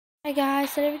Hi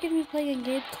guys, today we're going to be playing a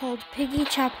game called Piggy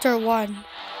Chapter 1.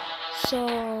 So,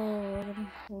 we're going to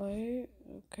play.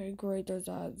 Okay, great, there's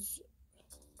ads.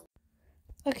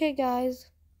 Okay guys,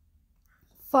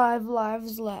 5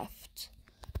 lives left.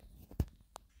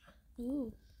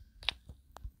 Ooh.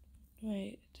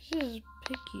 Wait, this is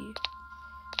Piggy.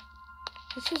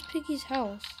 This is Piggy's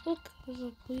house. Look, there's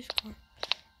a police car.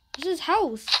 This is his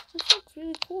house. This looks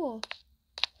really cool.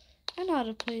 I know how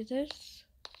to play this.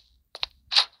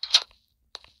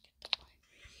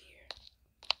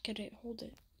 Get it, hold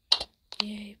it.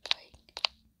 Yay, playing.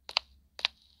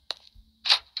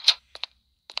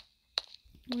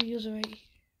 I'm gonna use it right here.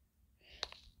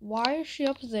 Why is she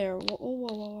up there?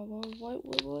 Whoa.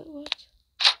 What?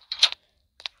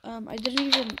 I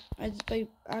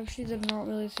actually did not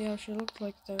really see how she looked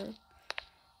like there.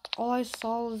 All I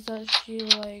saw was that she,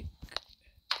 like,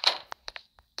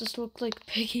 just looked like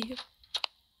Piggy.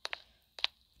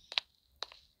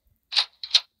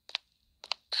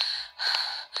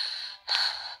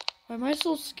 Why am I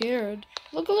so scared?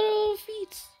 Look at her little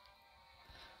feet.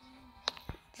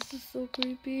 This is so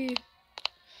creepy.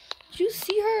 Did you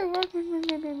see her?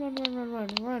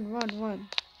 Run.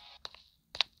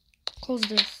 Close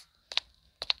this.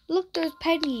 Look, there's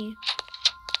Penny.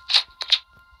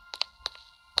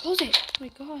 Close it. Oh my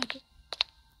god.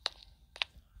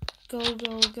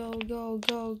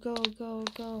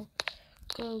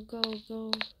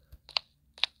 Go.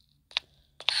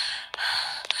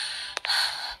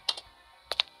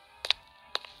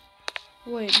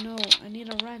 Wait, no, I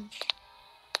need a wrench.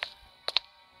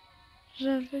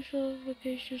 The official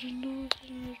location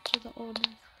is to the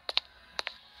owner.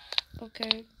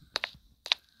 Okay.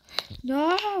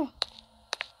 No!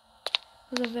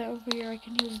 There's a vet over here. I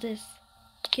can use this.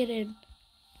 Get in.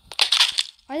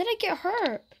 Why did I get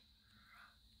hurt?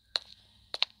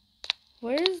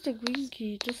 Where is the green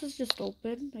key? This is just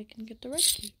open. I can get the red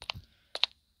key.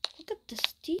 Look at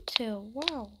this detail.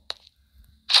 Wow.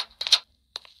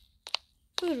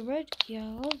 Good red key. I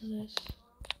love this.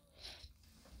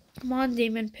 Come on,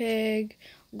 Demon Pig.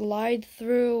 Glide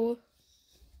through.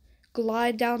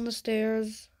 Glide down the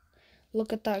stairs.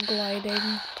 Look at that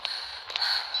gliding.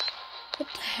 What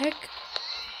the heck?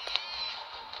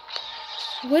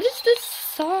 What is this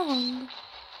song?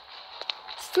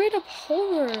 Straight up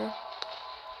horror.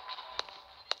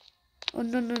 Oh,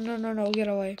 no. Get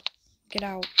away. Get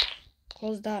out.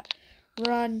 Close that.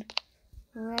 Run.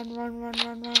 Get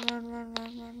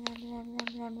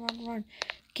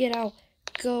out.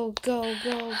 Go.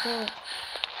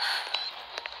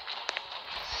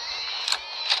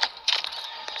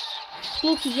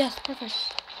 Loki, yes, perfect.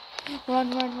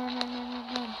 Run.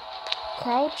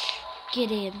 Crouch. Get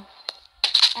in.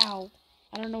 Ow.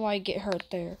 I don't know why I get hurt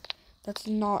there. That's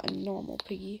not a normal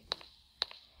Piggy.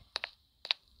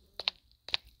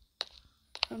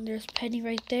 There's Penny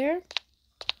right there.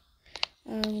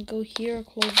 Go here,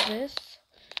 close this.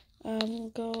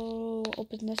 Go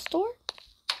open this door.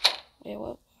 Wait,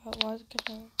 what? Why is it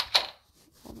gonna...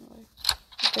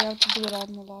 Okay, I have to do it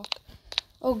on the lock.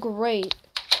 Oh, great.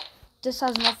 This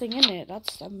has nothing in it.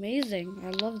 That's amazing.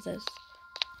 I love this.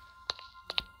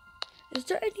 Is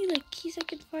there any, like, keys I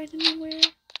can find anywhere?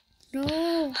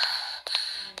 No.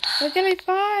 What can I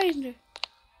find?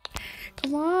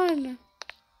 Come on.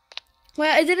 Wait,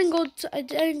 I didn't go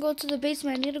to the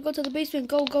basement. I need to go to the basement.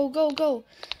 Go.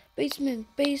 Basement.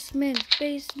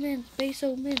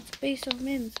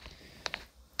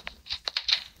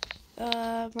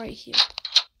 Right here.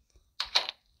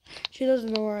 She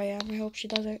doesn't know where I am. I hope she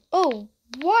doesn't. Oh,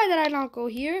 why did I not go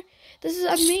here? This is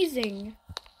amazing.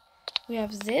 We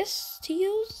have this to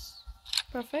use.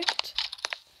 Perfect.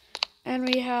 And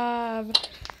we have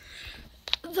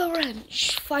the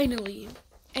wrench, finally.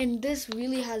 And this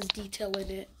really has detail in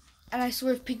it. And I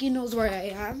swear if Piggy knows where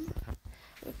I am,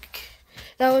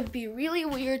 that would be really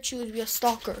weird. She would be a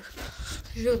stalker.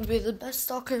 She would be the best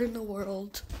stalker in the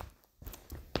world.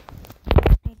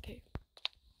 Okay.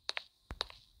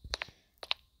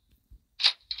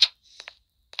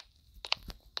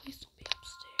 Please don't be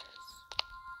upstairs.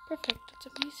 Perfect, that's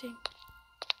amazing.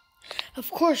 Of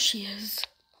course she is.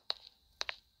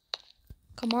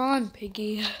 Come on,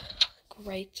 Piggy.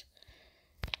 Great.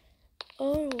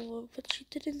 Oh, but she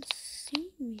didn't see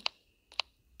me.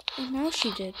 And now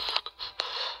she did.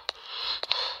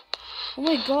 Oh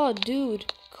my god,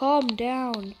 dude. Calm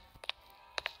down.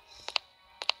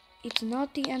 It's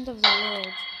not the end of the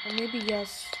world. Or maybe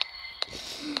yes.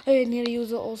 I need to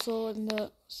use it also in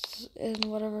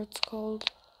whatever it's called.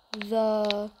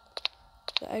 The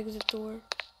exit door.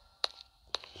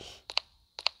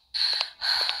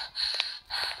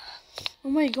 Oh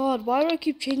my god, why do I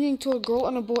keep changing to a girl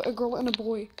and a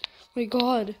boy, My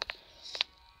god.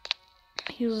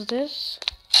 Use this.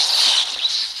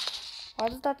 Why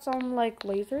does that sound like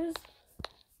lasers?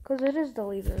 Because it is the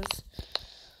lasers.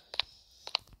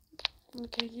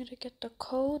 Okay, I need to get the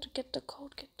code. Get the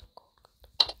code. Get the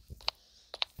code.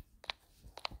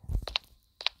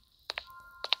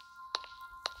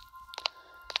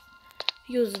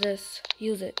 Use this.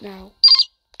 Use it now.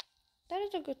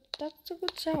 That's a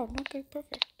good sound. Okay,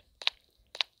 perfect.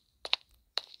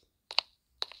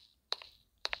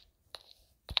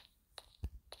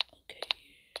 Okay,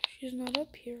 she's not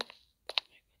up here. Oh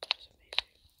my god, that is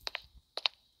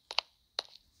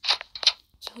amazing.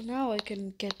 So now I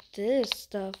can get this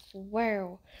stuff.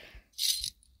 Wow.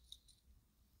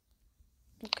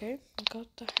 Okay, I got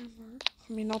the hammer.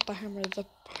 I mean, not the hammer, the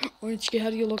orange key. How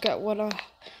do you look at what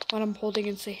I'm holding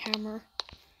and say hammer?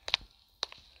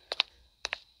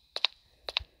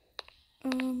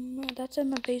 That's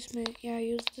in the basement. Yeah, I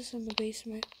use this in the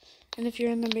basement. And if you're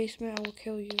in the basement, I will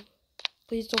kill you.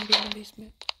 Please don't be in the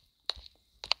basement.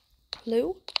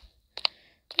 Hello?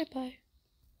 Bye-bye.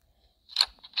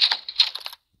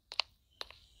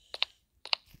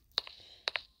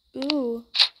 Ooh.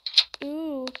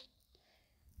 Ooh.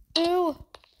 Ooh.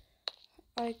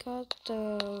 I got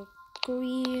the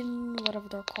green, whatever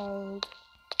they're called.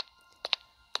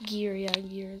 Gear, yeah,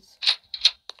 gears.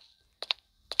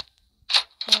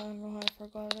 I don't know how I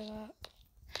forgot that.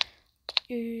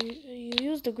 You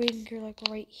use the green gear like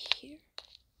right here.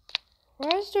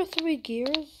 Why is there 3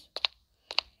 gears?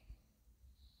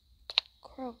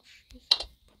 Crouch. Put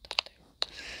that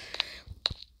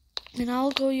there. And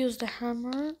I'll go use the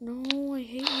hammer. No, I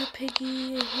hate you,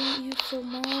 Piggy. I hate you so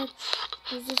much.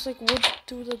 There's just like wood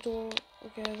through the door.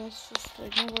 Okay, that's just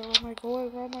like, no, where am I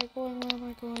going? Where am I going? Where am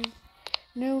I going?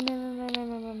 No, no, no, no, no,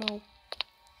 no, no, no.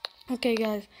 Okay,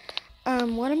 guys.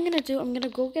 What I'm gonna do, I'm gonna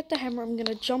go get the hammer. I'm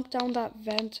gonna jump down that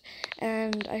vent,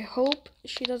 and I hope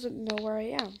she doesn't know where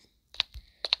I am.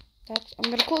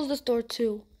 I'm gonna close this door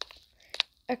too.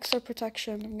 Extra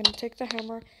protection. I'm gonna take the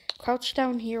hammer, crouch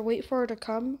down here, wait for her to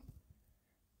come.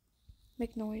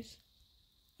 Make noise.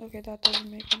 Okay, that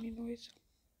doesn't make any noise.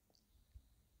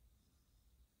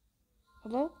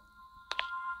 Hello?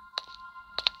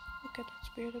 Okay,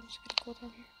 that's weird. I'm just gonna go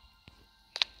down here.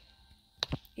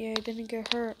 Yeah, I didn't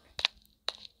get hurt.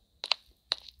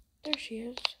 There she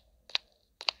is.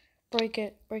 Break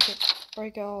it, break it,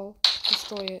 break it all.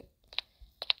 Destroy it.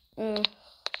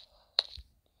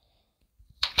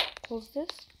 Close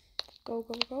this. Go,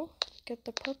 go, go. Get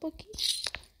the purple key.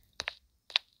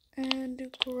 And do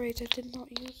great. I did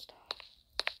not use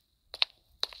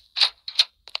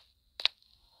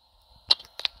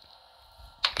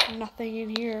that. Nothing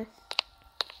in here.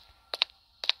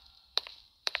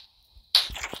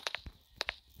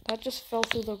 That just fell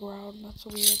through the ground. That's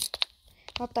weird.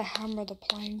 Not the hammer, the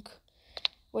plank.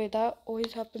 Wait, that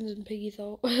always happens in Piggy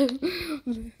though.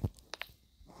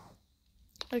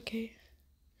 Okay.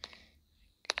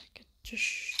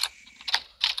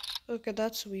 Okay,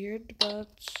 that's weird, but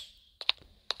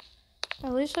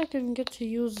at least I can get to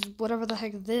use whatever the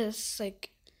heck this,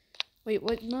 like, wait,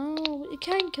 what? No, it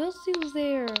can't get through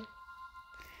there.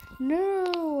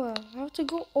 No, I have to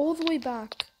go all the way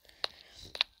back.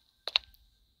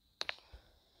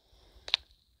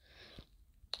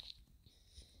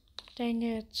 Dang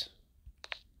it.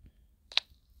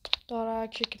 Thought I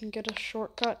actually can get a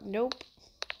shortcut. Nope.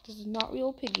 This is not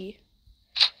real Piggy.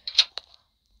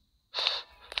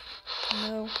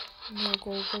 No. No,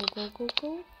 go, go, go, go,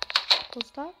 go.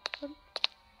 What's that?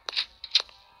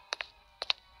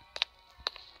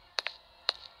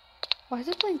 Why is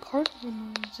it playing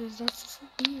cartoon noises? That's so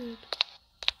weird.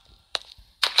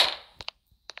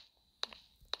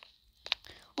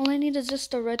 All I need is just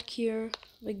the red gear.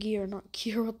 The gear, not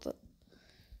gear. What the?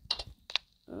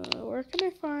 Where can I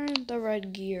find the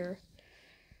red gear?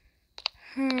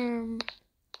 On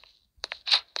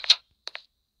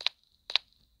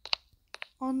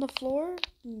the floor?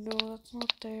 No, that's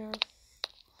not there.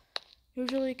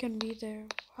 Usually it can be there.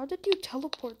 How did you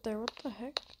teleport there? What the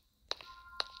heck?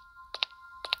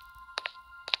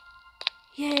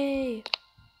 Yay!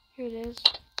 Here it is.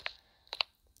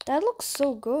 That looks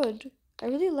so good. I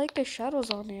really like the shadows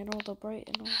on it and all the bright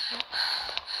and all that.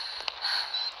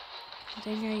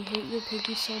 Dang, I hate you,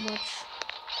 Piggy, so much.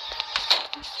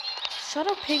 Shut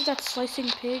up, pig that's slicing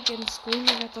pig and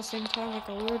screaming at the same time like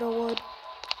a weirdo would.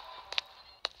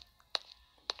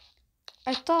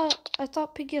 I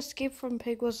thought Piggy Escape from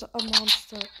Pig was a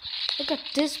monster. Look at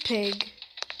this pig.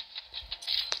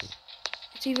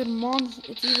 It's even more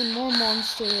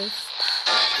monstrous.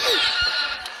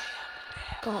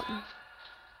 Got me.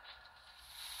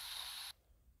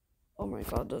 Oh my my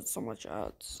god, that's so much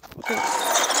ads. Okay. How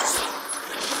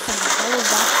was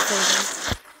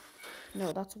that thing?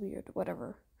 No, that's weird.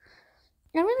 Whatever.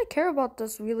 I don't really care about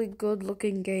this really good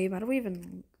looking game. I don't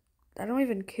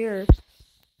even care.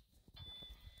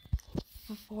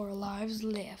 4 lives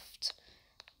left.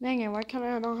 Dang it, why can't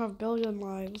I not have billion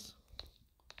lives?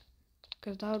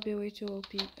 Because that would be way too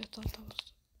OP. I thought that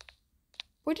was...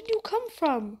 Where did you come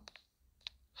from?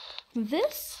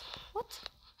 This? What?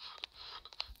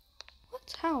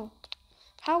 What? How?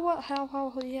 How? What?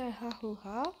 How? Yeah,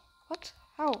 how? What?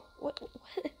 How? What?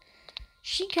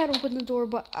 She can't open the door,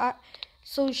 but I...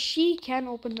 So she can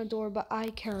open the door, but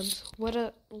I can't. What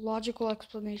a logical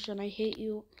explanation. I hate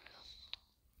you.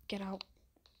 Get out.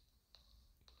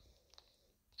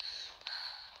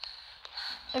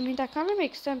 I mean, that kind of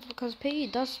makes sense because Piggy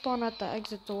does spawn at the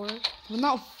exit door. Well,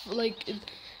 not like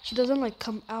she doesn't like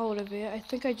come out of it. I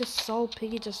think I just saw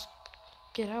Piggy just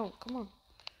get out. Come on.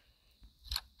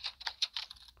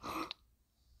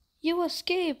 You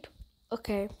escape.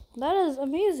 Okay, that is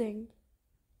amazing.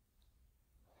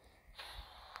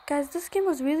 Guys, this game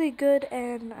was really good,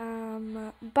 and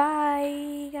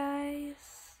bye guys.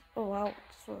 Oh wow,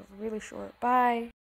 this was really short. Bye.